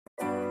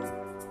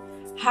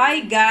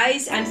Hi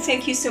guys, and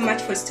thank you so much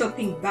for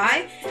stopping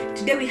by.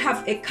 Today we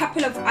have a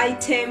couple of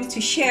items to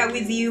share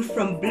with you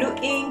from Blue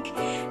Ink.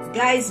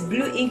 Guys,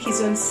 Blue Ink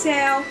is on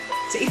sale,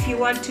 so if you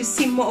want to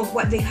see more of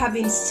what they have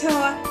in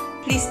store,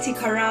 please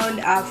stick around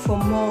for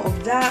more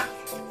of that.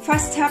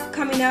 First up,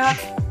 coming up,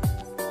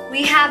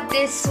 we have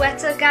this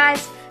sweater,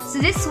 guys. So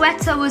this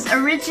sweater was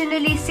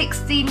originally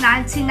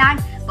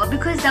 $16.99, but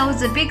because there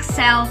was a big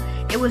sale,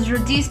 it was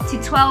reduced to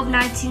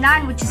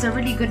 $12.99, which is a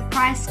really good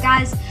price,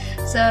 guys.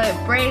 So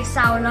Brave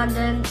Sour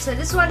London. So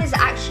this one is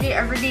actually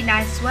a really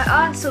nice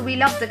sweater. So we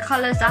love the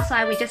colors, that's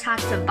why we just had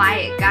to buy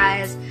it,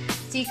 guys.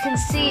 So you can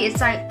see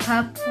it's like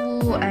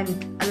purple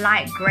and a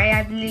light grey,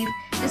 I believe.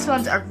 This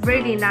one's a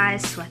really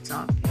nice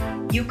sweater.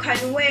 You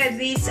can wear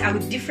this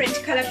with different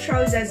color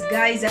trousers,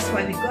 guys. That's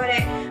why we got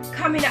it.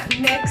 Coming up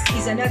next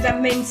is another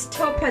men's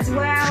top as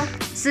well.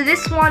 So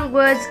this one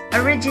was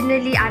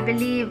originally, I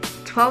believe,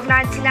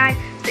 $12.99.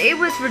 So it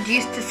was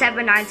reduced to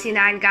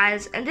 $7.99,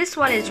 guys. And this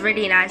one is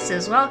really nice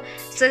as well.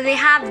 So they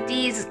have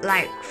these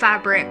like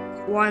fabric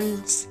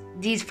ones,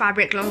 these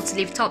fabric long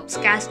sleeve tops,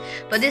 guys.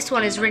 But this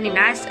one is really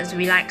nice as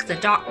we like the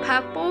dark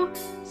purple.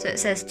 So it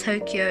says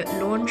Tokyo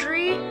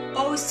Laundry.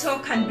 Also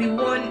can be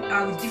worn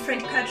with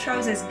different color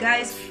trousers,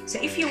 guys. So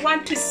if you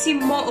want to see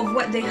more of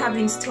what they have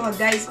in store,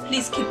 guys,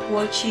 please keep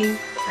watching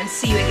and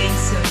see you again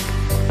soon.